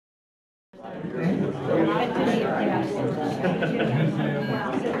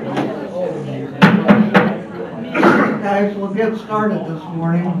Guys, we'll get started this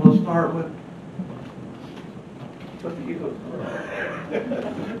morning. We'll start with you.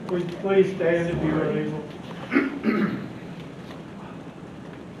 Would you please stand if you are able?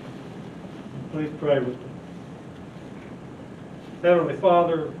 Please pray with me. Heavenly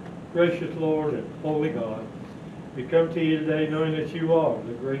Father, gracious Lord and holy God, we come to you today knowing that you are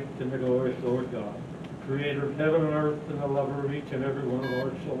the great and the glorious Lord God, creator of heaven and earth and the lover of each and every one of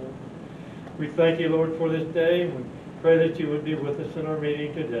our souls. We thank you, Lord, for this day. We pray that you would be with us in our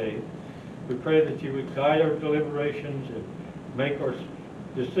meeting today. We pray that you would guide our deliberations and make our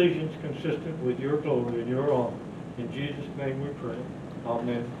decisions consistent with your glory and your honor. In Jesus' name we pray.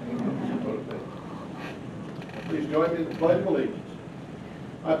 Amen. Please join me in the Pledge of Allegiance.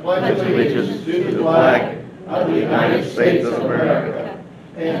 I pledge allegiance to the flag of the United States of America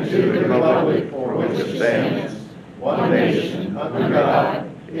and to the republic for which it stands, one nation, under God,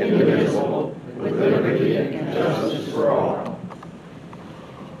 indivisible, with liberty and justice for all.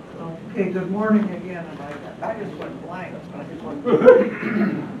 Okay, good morning again, and I just went blank.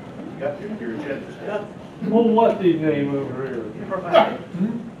 Got your agenda. Well, what's his name over here?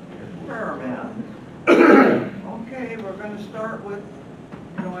 Prayer man. Okay, we're going to start with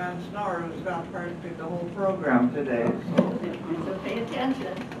Joanne Snar, who's got practically the whole program today. So pay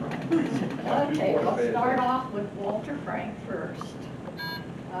attention. Okay, we'll start off with Walter Frank first.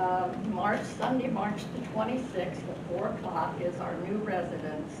 Sunday, March the 26th at 4 o'clock is our new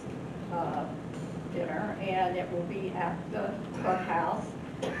residence dinner, and it will be at the clubhouse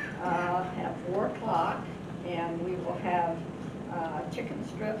at 4 o'clock, and we will have chicken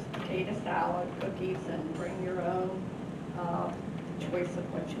strips, potato salad, cookies, and bring your own choice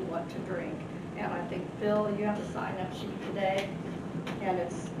of what you want to drink. And I think, Phil, you have a sign-up sheet today, and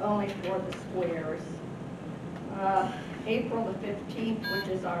it's only for the squares. April the 15th, which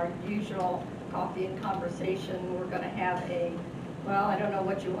is our usual coffee and conversation, we're going to have a, well, I don't know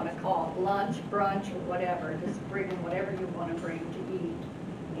what you want to call it, lunch, brunch, or whatever. Just bring whatever you want to bring to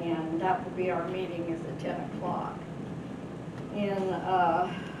eat. And that will be our meeting is at 10 o'clock. In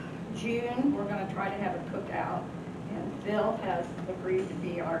June, we're going to try to have a cookout. And Phil has agreed to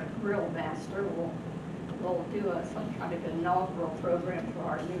be our grill master. We'll do some kind of inaugural program for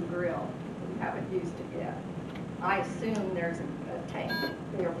our new grill. We haven't used it yet. I assume there's a tank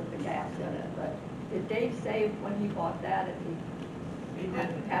there with the gas in it, but did Dave say when he bought that if he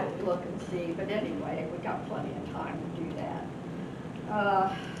had to look and see? But anyway, we got plenty of time to do that.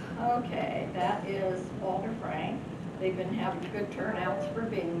 Okay, that is Walter Frank. They've been having good turnouts for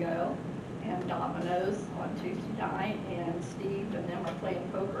bingo and dominoes on Tuesday night, and Steve and them are playing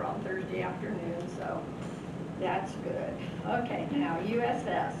poker on Thursday afternoon, so that's good. Okay, now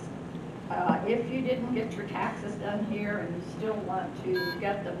USS. If you didn't get your taxes done here and you still want to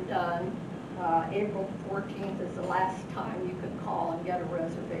get them done, April 14th is the last time you can call and get a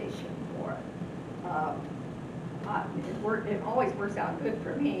reservation for it. It always works out good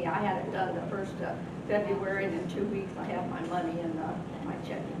for me. I had it done the 1st of February, and in 2 weeks I have my money in my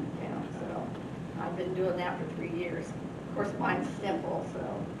checking account. So I've been doing that for 3 years. Of course, mine's simple, so.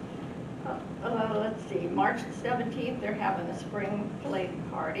 Let's see, March the 17th, they're having a spring play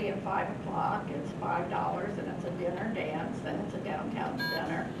party at 5 o'clock. It's $5, and it's a dinner dance, and it's a downtown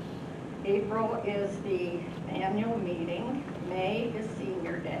center. April is the annual meeting. May is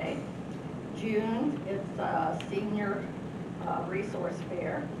senior day. June is senior resource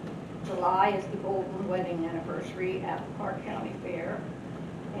fair. July is the golden wedding anniversary at the Clark County Fair.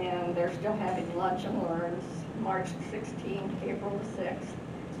 And they're still having lunch and learns March the 16th, April the 6th.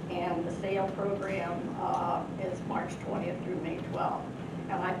 And the sale program is March 20th through May 12th.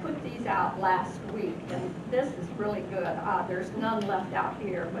 And I put these out last week, and this is really good. There's none left out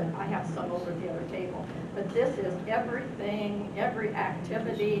here, but I have some over the other table. But this is everything, every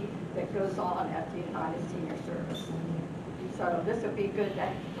activity that goes on at the United Senior Service. So this would be good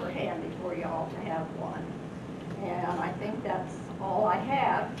for handy for y'all to have one. And I think that's all I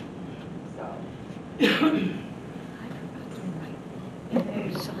have. So.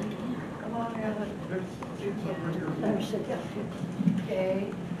 Come on, Anna. There's seats over here.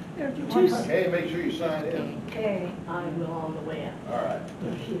 Okay. Hey, make sure you sign in. Okay, I will on the way up. All right.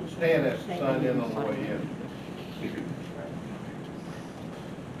 Stan has to sign in on the way in.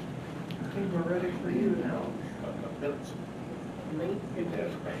 I think we're ready for you now. Minutes.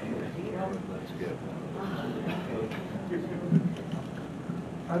 Yes. That's good.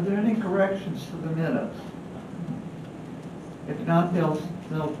 Are there any corrections to the minutes? If not, they'll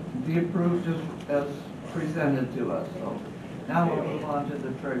be approved as presented to us. So now we'll move on to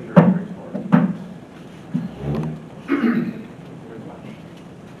the treasurer's report.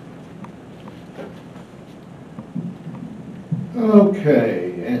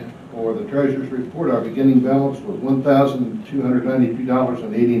 Okay, and for the treasurer's report, our beginning balance was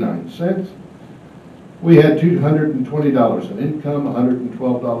 $1,292.89. We had $220 in income,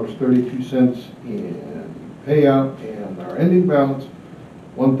 $112.32 in payout, and our ending balance,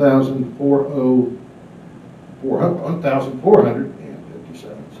 $1,457.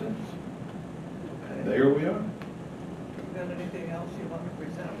 There we are. You got anything else you want to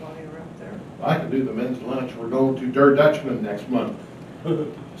present while you're up there? I can do the men's lunch. We're going to Der Dutchman next month.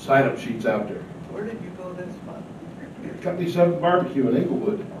 Sign-up sheets out there. Where did you go this month? Company 7 Barbecue in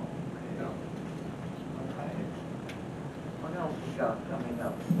Inglewood. Yeah. Okay. What else you got coming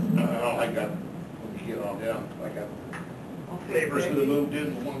up? I got, let me get on down. I got Okay, neighbors that have Peggy, moved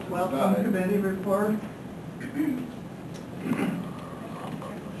in, the ones that welcome died. committee report.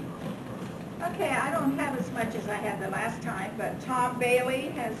 Okay, I don't have as much as I had the last time, but Tom Bailey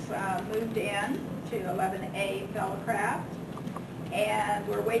has moved in to 11A Fellowcraft, and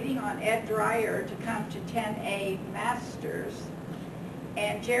we're waiting on Ed Dreyer to come to 10A Masters.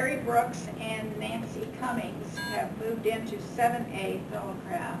 And Jerry Brooks and Nancy Cummings have moved into 7A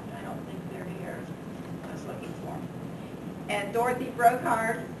Fellowcraft. I don't think they're here. I was looking for them. And Dorothy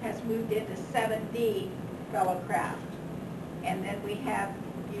Brocard has moved into 7D Fellowcraft. And then we have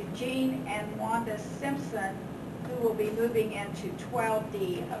Eugene and Wanda Simpson, who will be moving into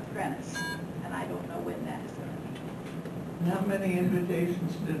 12D Apprentice. And I don't know when that is going to be. How many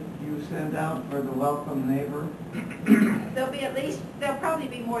invitations did you send out for the welcome neighbor? There'll probably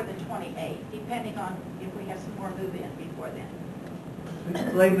be more than 28, depending on if we have some more move-in before then.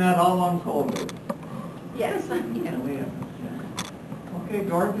 Blame that all on COVID. Yes. Yeah, we have. Okay,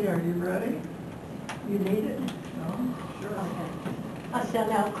 Dorothy, are you ready? You need it? No? Sure. Okay. I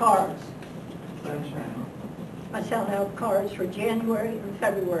sent out cards. Sunshine. I sent out cards for January and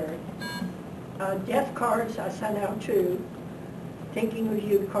February. Death cards, I sent out 2. Thinking of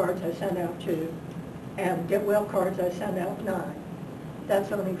You cards, I sent out 2. And Get Well cards, I sent out 9.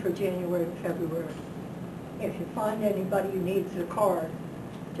 That's only for January and February. If you find anybody who needs a card,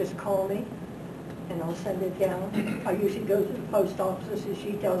 just call me and I'll send it down. I usually go to the post office and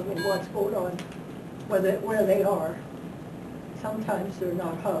she tells me what's going on, where they are. Sometimes they're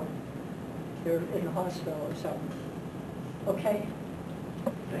not home. They're in the hospital or something. Okay?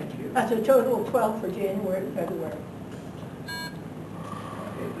 Thank you. That's a total of 12 for January and February.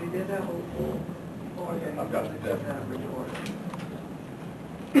 Okay, we did have a full. I've got the death report.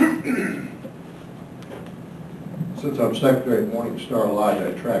 Since I'm secretary of Morning Star Light,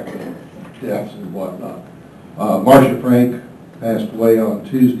 I track the deaths and whatnot. Marcia Frank passed away on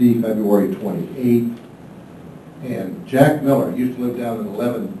Tuesday, February 28th. And Jack Miller used to live down in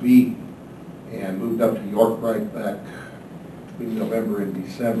 11B and moved up to York-Bright back between November and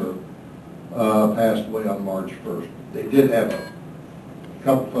December, passed away on March 1st. They did have a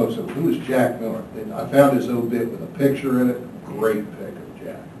couple folks said, who is Jack Miller? And I found his obit with a picture in it, great pic of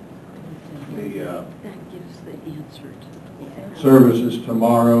Jack. That gives the answer to the Services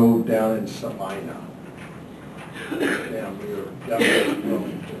tomorrow down in Salina, down near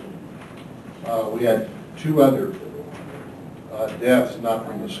Wilmington. We had 2 other deaths, not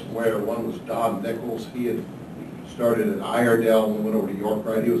from the square. One was Don Nichols. He had started at Iredell and went over to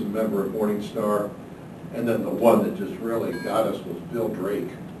York-Bright. He was a member of Morning Star. And then the one that just really got us was Bill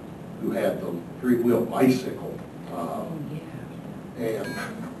Drake, who had the 3-wheel bicycle. And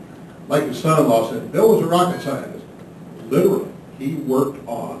like his son-in-law said, Bill was a rocket scientist. Literally, he worked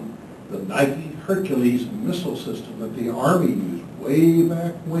on the Nike Hercules missile system that the Army used way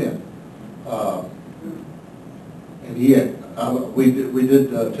back when. And he had, we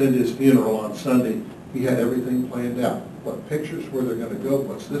did attend his funeral on Sunday. He had everything planned out. What pictures were there going to go?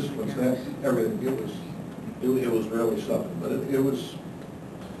 What's this? What's that? Everything. It was really something. But it was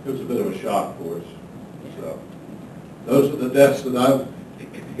a bit of a shock for us. So those are the deaths that I've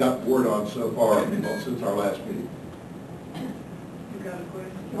got word on so far since our last meeting. You got a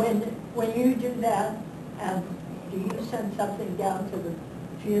question? When you do that, do you send something down to the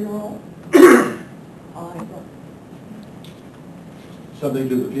funeral? Something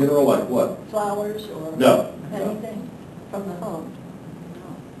to the funeral, like what? Flowers or No. anything from the home?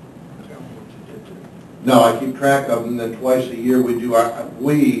 No, I keep track of them. Then twice a year we do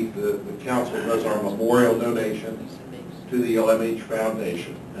the council does our memorial donation to the LMH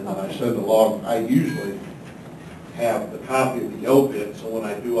Foundation, and then I send along. I usually have the copy of the obit, so when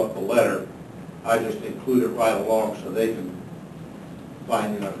I do up the letter, I just include it right along so they can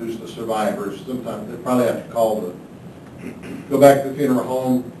find who's the survivors. Sometimes they probably have to go back to the funeral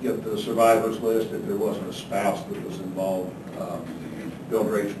home, get the survivors list if there wasn't a spouse that was involved. Bill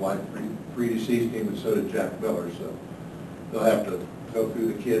Drake's wife predeceased him, and so did Jack Miller. So they'll have to go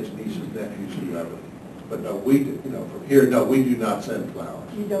through the kids, nieces, nephews, whoever. But no, we, from here, no, we do not send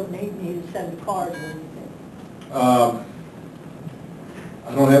flowers. You don't need me to send cards or anything.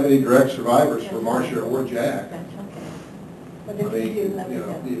 I don't have any direct survivors for Marcia or Jack. That's okay. But I if mean, you do, let me you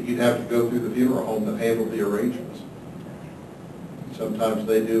know, know. you'd have to go through the funeral home that handled the arrangements. Sometimes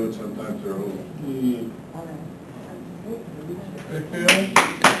they do, and sometimes they're home.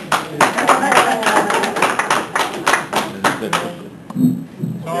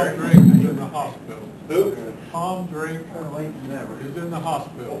 All right. Tom Drake is in the hospital. Who? Tom Drake is in the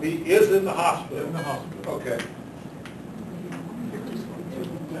hospital. He is in the hospital. In the hospital. Okay.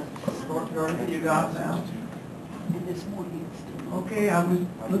 Dorothy, you got now? And this morning it's still. Okay,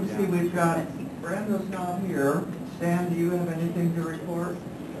 let's see, we've got, Brenda's not here. Sam, do you have anything to report?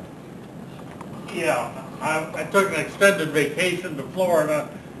 Yeah, I took an extended vacation to Florida,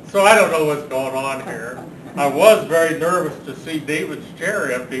 so I don't know what's going on here. I was very nervous to see David's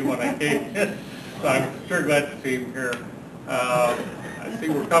chair empty when I came in, so I'm sure glad to see him here. I see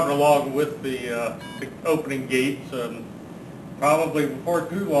we're coming along with the opening gates, and probably before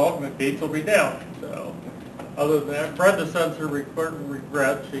too long, the gates will be down. So, other than that, Brenda sends her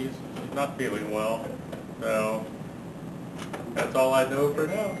regrets. She's not feeling well. So, that's all I know for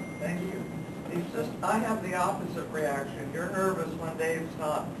now. Thank you. It's just, I have the opposite reaction. You're nervous when Dave's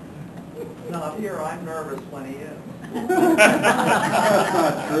not here. I'm nervous when he is. That's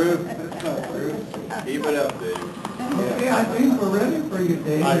not true. That's not true. Keep it up, Dave. Okay, I think we're ready for you,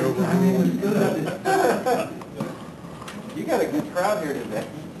 Dave. I mean, it's good. You got a good crowd here today.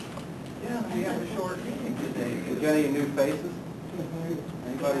 Yeah, we have a short meeting today. You got any new faces?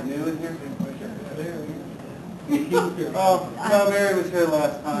 Anybody new in here? Oh, no, Mary was here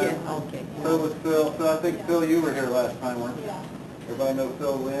last time. Yeah, okay. So was Phil. So I think, Phil, you were here last time, weren't you? Everybody know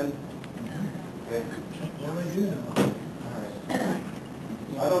Phil Lynn? Okay. Well, I do know. All right.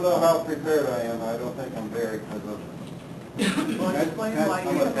 I don't know how prepared I am. I don't think I'm very, because of... Well, explain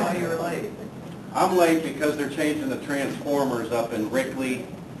why you're late. I'm late because they're changing the transformers up in Rickley,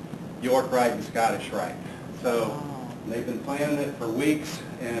 York Rite, and Scottish Rite. So they've been planning it for weeks,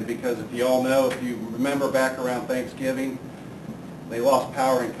 and because if you all know, if you remember back around Thanksgiving, they lost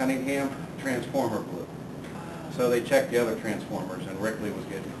power in Cunningham, transformer blew. So they checked the other transformers, and Rickley was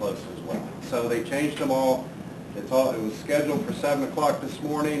getting close as well. So they changed them all. It was scheduled for 7 o'clock this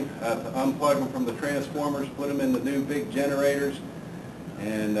morning to unplug them from the transformers, put them in the new big generators,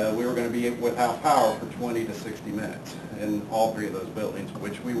 and we were going to be without power for 20 to 60 minutes in all three of those buildings,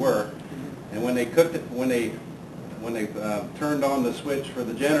 which we were. And when they cooked it, when they turned on the switch for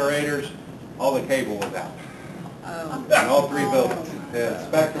the generators, all the cable was out. In all three buildings. The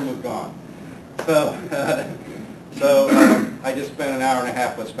spectrum was gone. So, I just spent an hour and a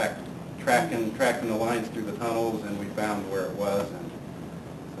half with Spectrum, tracking the lines through the tunnels, and we found where it was. And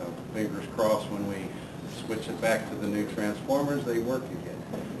so, fingers crossed, when we switch it back to the new transformers, they work again.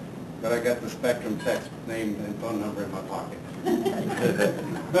 But I got the Spectrum text name and phone number in my pocket,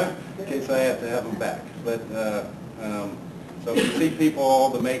 in case I have to have them back. But so you see people, all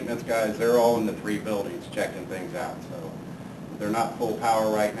the maintenance guys, they're all in the three buildings checking things out. So they're not full power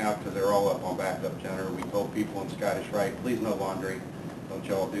right now because they're all up on backup generator. We told people in Scottish Rite, please no laundry. Don't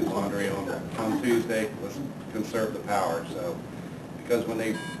y'all do laundry on Tuesday. Let's conserve the power. So because when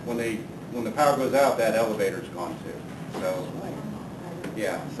the power goes out, that elevator's gone too. So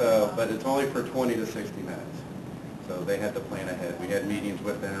yeah. So but it's only for 20 to 60 minutes. So they had to plan ahead. We had meetings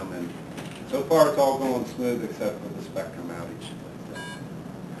with them, and so far it's all going smooth except for the Spectrum outage.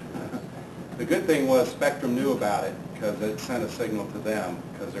 The good thing was Spectrum knew about it because it sent a signal to them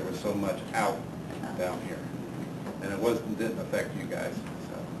because there was so much out down here. And it didn't affect you guys.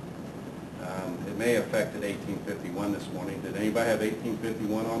 So it may have affected 1851 this morning. Did anybody have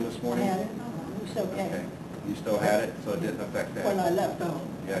 1851 on this morning? I had it on. It was okay. You still had it, so it didn't affect that? When I left home.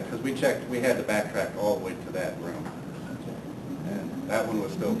 Yeah, because we checked, we had to backtrack all the way to that room. And that one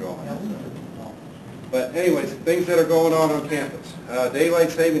was still going. So. But anyways, things that are going on campus.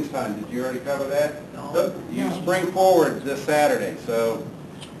 Daylight savings time, did you already cover that? No. You spring forward this Saturday, so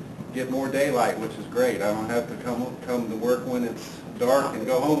get more daylight, which is great. I don't have to come to work when it's dark and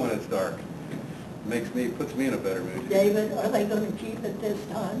go home when it's dark. Puts me in a better mood. David, are they going to keep it this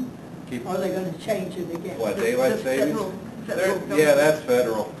time? Keep, Or are they going to change it again? what, daylight savings? Yeah, that's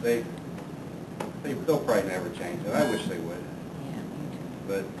federal. They'll probably never change it. I wish they would.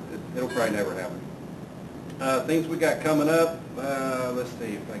 But it'll probably never happen. Things we got coming up, let's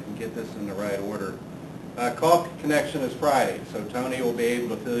see if I can get this in the right order. Coffee Connection is Friday, so Tony will be able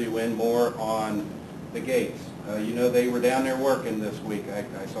to fill you in more on the gates. You know they were down there working this week.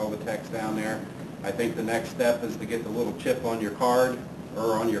 I saw the text down there. I think the next step is to get the little chip on your card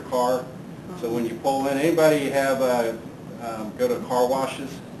or on your car. So when you pull in, anybody have go to car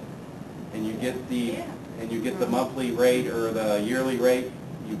washes and you get the monthly rate or the yearly rate,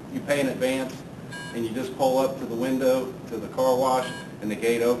 you pay in advance and you just pull up to the window to the car wash and the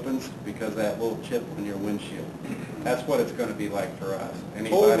gate opens because of that little chip on your windshield. That's what it's going to be like for us.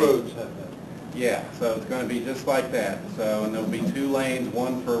 Toll Anybody? roads have that. Yeah, so it's going to be just like that. So, and there'll be 2 lanes,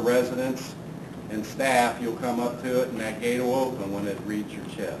 one for residents and staff. You'll come up to it and that gate will open when it reads your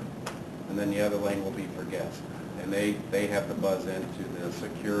chip. And then the other lane will be for guests. And they have to buzz into the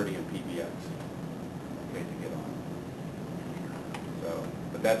security and PBX, okay, to get on. So,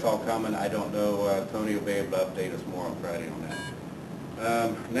 but that's all coming. I don't know, Tony will be able to update us more on Friday on that.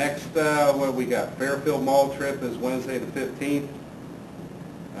 Next, what do we got? Fairfield Mall trip is Wednesday the 15th.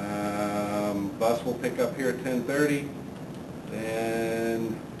 Bus will pick up here at 10:30.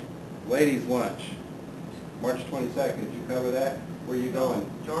 And ladies' lunch, March 22nd. Did you cover that? Where are you going?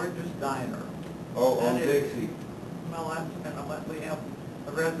 George's Diner. Oh, on That is- Dixie. Well, we have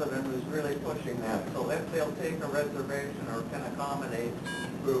a resident who's really pushing that, so if they'll take a reservation or can accommodate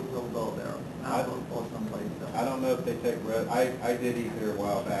group, we'll go there. Now we'll go someplace else. I don't know if they take red. I did eat there a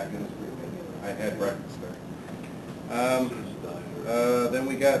while back, and it's pretty good. I had breakfast there. Then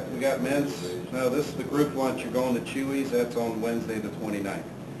we got men's. No, this is the group lunch. You're going to Chewy's. That's on Wednesday the 29th.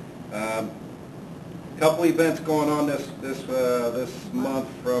 Couple events going on this month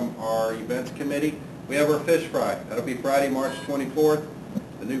from our events committee. We have our fish fry. That'll be Friday, March 24th.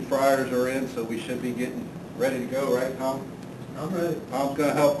 The new fryers are in, so we should be getting ready to go, right, Tom? I'm ready. Tom's going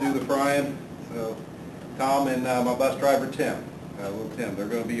to help do the frying. So Tom and my bus driver Tim, little Tim, they're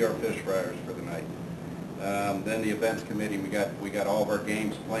going to be our fish fryers for the night. Then the events committee, we got all of our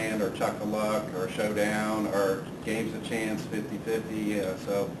games planned, our Chuck-a-Luck, our Showdown, our Games of Chance 50-50.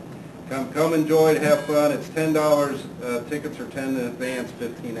 So come enjoy it, have fun. It's $10. Tickets are 10 in advance,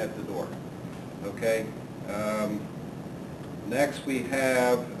 15 at the door. Okay. Next we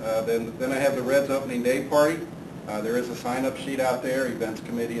have, then I have the Reds opening day party. There is a sign-up sheet out there. Events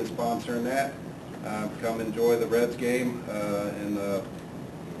committee is sponsoring that. Come enjoy the Reds game in the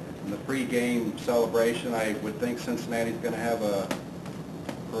pre-game celebration. I would think Cincinnati's going to have a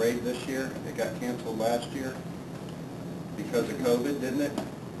parade this year. It got canceled last year because of COVID, didn't it?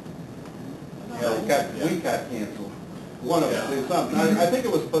 Yeah, we got canceled. One of us did something. I think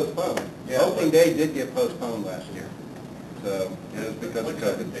it was postponed. Yeah. Opening day did get postponed last year. So it was because of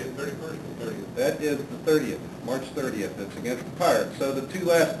COVID. 31st or 30th? That is the 30th, March 30th. It's against the Pirates. So the 2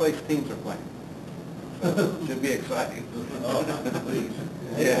 last place teams are playing. So it should be exciting.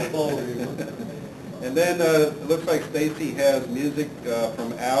 Yeah. And then it looks like Stacy has music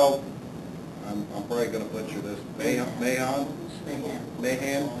from Al. I'm probably going to butcher this. Mahan.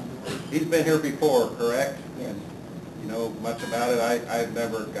 He's been here before, correct? Yes. You know much about it? I've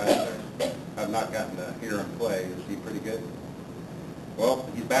never I've not gotten to hear him play. Is he pretty good? Well,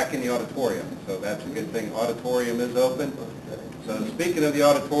 he's back in the auditorium, so that's a good thing. Auditorium is open. So speaking of the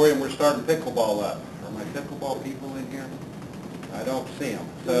auditorium, we're starting pickleball up. Are my pickleball people in here? I don't see them.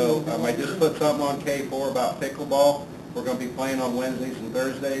 So I just put something on K4 about pickleball. We're going to be playing on Wednesdays and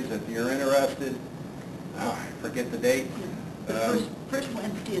Thursdays. If you're interested, I forget the date. The first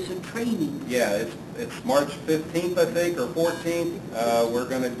Wednesday is a training. Yeah, it's March 15th, I think, or 14th. We're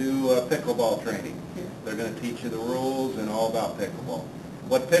going to do pickleball training. They're going to teach you the rules and all about pickleball.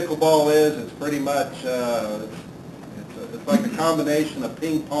 What pickleball is, it's pretty much, it's like a combination of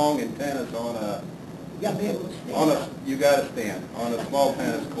ping pong and tennis on a, You gotta be able to stand. you got to stand on a small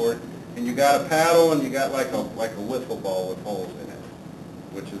tennis court, and you got a paddle, and you got like a wiffle ball with holes in it,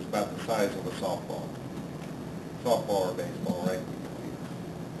 which is about the size of a softball or baseball, right?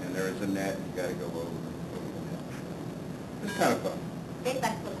 And there is a net. You got to go over the net. It's kind of fun. Dave,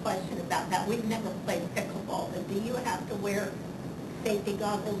 that's the question about that. We've never played pickleball, but do you have to wear safety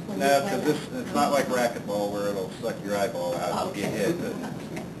goggles when you No, play because that? it's not like racquetball where it'll suck your eyeball out if you get hit.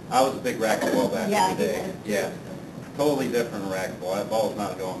 I was a big racquetball back Yeah, in the you day. was. Yeah, totally different than racquetball. That ball's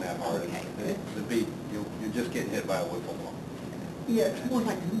not going that hard. Okay. You're just getting hit by a wiffle ball. Yeah, it's more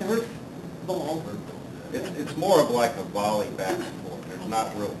like a Nerf ball. It's more of like a volley back and forth. There's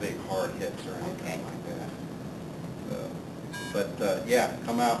not real big hard hits or anything Okay. like that. But yeah,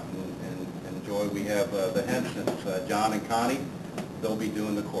 come out and enjoy. We have the Hensons, John and Connie. They'll be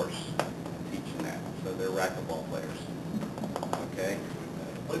doing the course, teaching that. So they're racquetball players. Okay.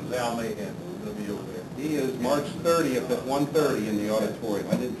 When's Al Mahan going to be over there? He is March 30th at 1:30 in the auditorium.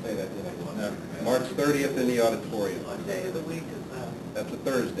 I didn't say that, did I? No. March 30th in the auditorium. What day of the week is that? That's a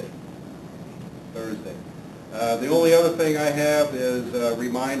Thursday. The only other thing I have is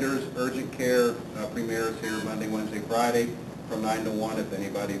reminders, urgent care premieres here Monday, Wednesday, Friday from 9 to 1. If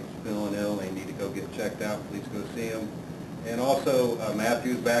anybody's feeling ill, they need to go get checked out, please go see them. And also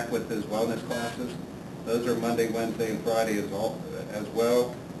Matthew's back with his wellness classes. Those are Monday, Wednesday, and Friday as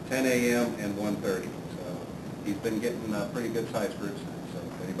well, 10 a.m. and 1:30. So he's been getting pretty good size groups. So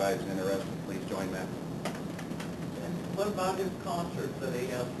if anybody's interested, please join Matthew. What about his concerts that he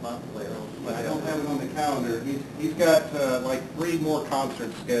has monthly? I don't have it on the calendar. He's got like 3 more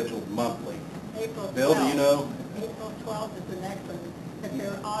concerts scheduled monthly. April 12th. Bill, do you know? April 12th is the next one, but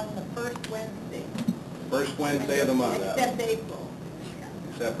they're on the first Wednesday. First Wednesday of the month. Except April.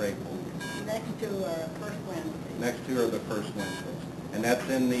 Except for April. Next two are first Wednesday. Next 2 are the first Wednesdays. And that's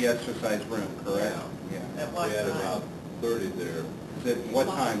in the exercise room, correct? Yeah. At what We had time? about 30 there. Is it what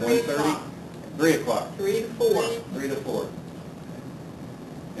time? 3 1:30? o'clock. 3 o'clock. 3 to 4. 3 to 4.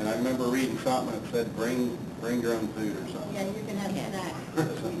 And I remember reading something that said bring your own food or something. Yeah, you can have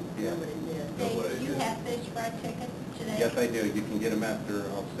snacks. Yeah. Hey, do you have fish fry tickets today? Yes, I do. You can get them after.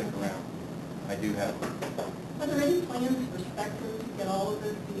 I'll stick around. I do have them. Are there any plans for Spectrum to get all of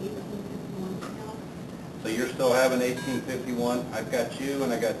this to 1851 now? So you're still having 1851? I've got you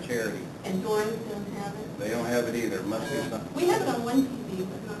and I got Charity. And Dorans don't have it? They don't have it either. Must be something. We have it on one TV,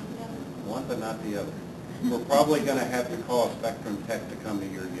 but not the other. One but not the other. We're probably going to have to call Spectrum Tech to come to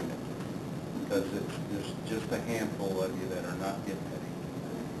your unit because there's just a handful of you that are not getting it.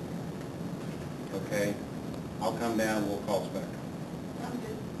 Okay? I'll come down, we'll call Spectrum. Sounds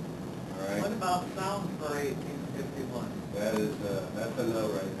good. All What right? about sound for 1851? That is, that's a no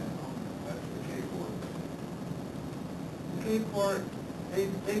right now. That's the K-board. Keyport,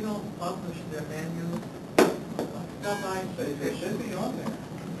 they don't publish their menus. Stuff I They should be on there.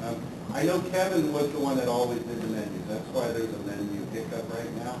 I know Kevin was the one that always did the menus. That's why there's a menu hiccup right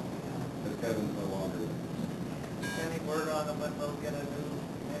now, because Kevin's no longer with us. Any word on them when they'll get a new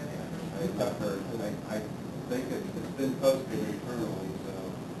manager? I have not heard. I think it's been posted internally, so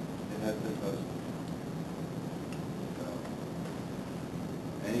it has been posted. So,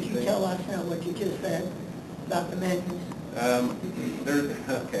 Could anything? you tell us now what you just said about the menus?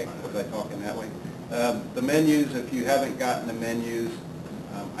 Okay, was I talking that way? The menus, if you haven't gotten the menus,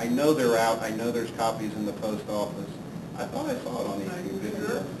 I know they're out. I know there's copies in the post office. I thought I saw it on Are you 1850.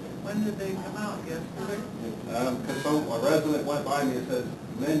 sure? When did they come out? Yesterday? Because a resident went by me and says,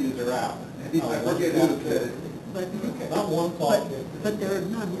 menus are out. And he's like, we're getting out of it. But, Okay. Not 1 o'clock. but there are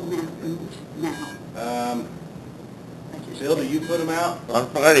none in Athens now. I just- Bill, do you put them out? On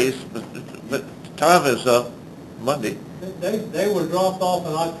Fridays, but time is Monday. They were dropped off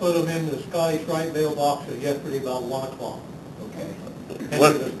and I put them in the Scottish Rite mailbox yesterday about 1 o'clock. Okay. And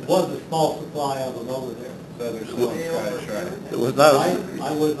What- there was a small supply of them over there. So there's still Scottish Rite. It was not,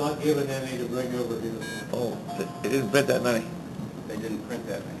 I was not given any to bring over here. oh, it didn't print that many. They didn't print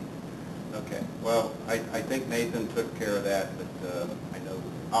that many. Okay. Well, I think Nathan took care of that, but I know,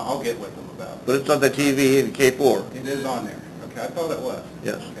 I'll get with him about it. But it's on the TV in K4. It is on there. Okay, I thought it was.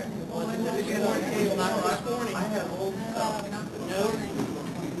 Yes. Okay. Well, when did it get on cable? This morning. I have old stuff. No?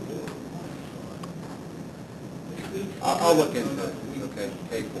 I'll look into it. Okay,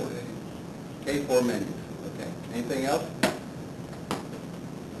 K4. K4 menus. Okay. Anything else?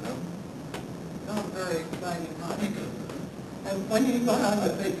 No? Not very exciting, huh? And when are you going on? I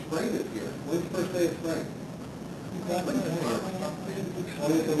think spring is here. When's the first day of spring?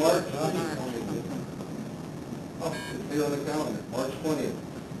 20th of March? Oh, it's here on the calendar, March 20th.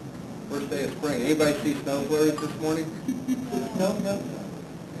 First day of spring. Anybody see snow flurries this morning? No.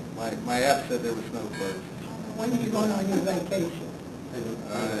 My app said there were snow flurries. When are you going on your vacation?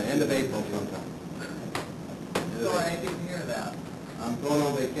 End of April sometime. Sorry, I didn't hear that. I'm going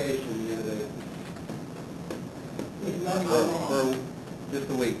on vacation the other day. For just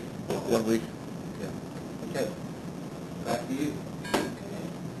a week. 1 week. Yeah. Okay. Back to you.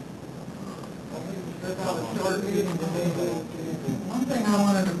 One thing I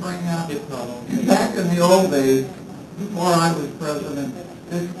wanted to bring up, back in the old days, before I was president,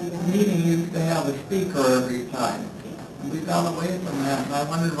 this meeting used to have a speaker every time. And we got away from that, and I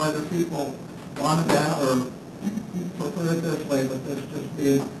wondered whether people wanted that, or prefer it this way, but this just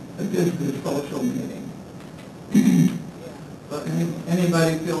be a business social meeting. But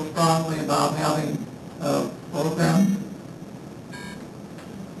anybody feel strongly about having a program?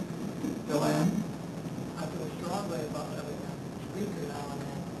 Joanne? I feel strongly about having a speaker now and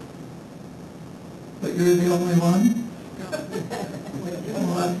then. But you're the only one?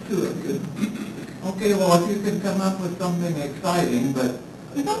 Well, that's two of you. Okay, well, if you can come up with something exciting, but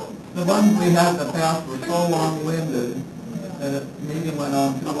the ones we had in the past were so long-winded that the meeting went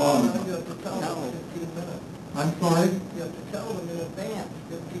on too long. I'm sorry? You have to tell them in advance,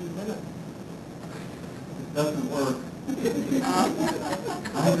 15 minutes. It doesn't work. I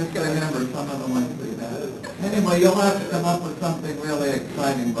just remember some of them like say that. Anyway, you'll have to come up with something really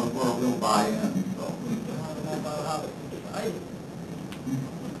exciting before we'll buy in, so.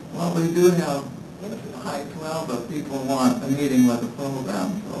 Well, we do have high 12 if people want a meeting with the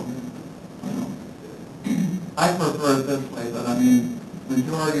program, so, you know. I prefer it this way, but I mean,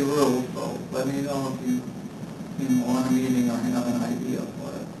 majority rules, so let me know if you want a meeting or have an idea for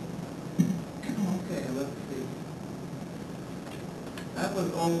it. Okay, let's see. That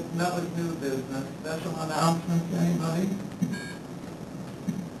was new business. Special announcements, anybody?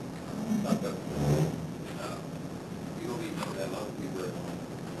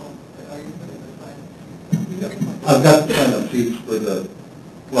 I've got the sign-up sheets for the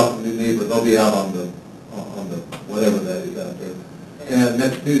welcome new neighbor. They'll be out on the whatever that is out there. And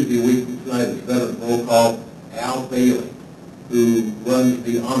next Tuesday, a week from tonight, is Veterans Roll Call. Al Bailey, who runs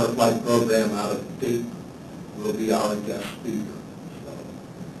the Honor Flight program out of Dayton, will be our guest speaker. So,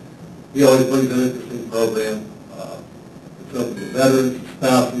 he always brings an interesting program. It's open to veterans,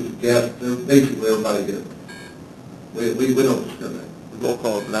 spouses, guests. Basically, everybody gets it. We don't discriminate. Roll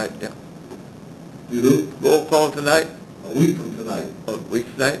call tonight, yeah. You do? Roll call tonight? A week from tonight. A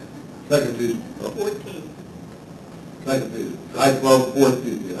week tonight? Second Tuesday. 14. Second Tuesday. July 12th, 4th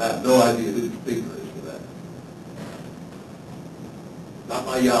Tuesday. I have no idea who the speaker is for that. Not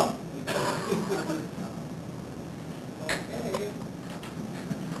my job. Okay.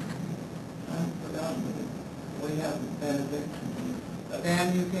 I've forgotten. We have benediction. Dan,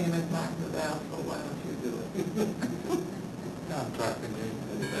 you came and talked to Al, so why don't you do it? I'm talking to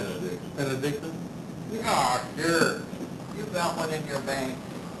benediction. Benediction? Yeah, sure. You got one in your bank.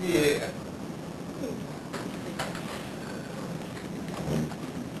 Yeah.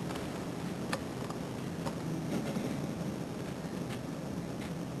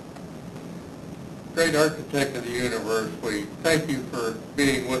 Great architect of the universe, we thank you for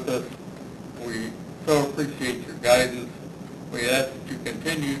being with us. We so appreciate your guidance. We ask that you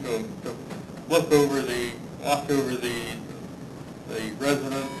continue to watch over the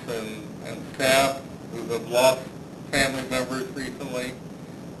residents and staff who have lost family members recently,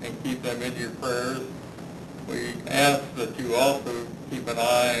 and keep them in your prayers. We ask that you also keep an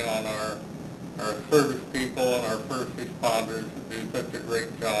eye on our service people and our first responders who do such a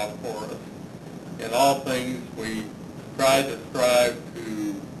great job for us. In all things, we try to strive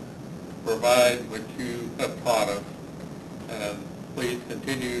to provide what you have taught us, and please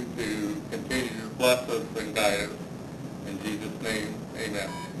continue to bless us and guide us. In Jesus' name, amen.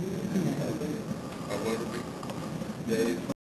 Dave.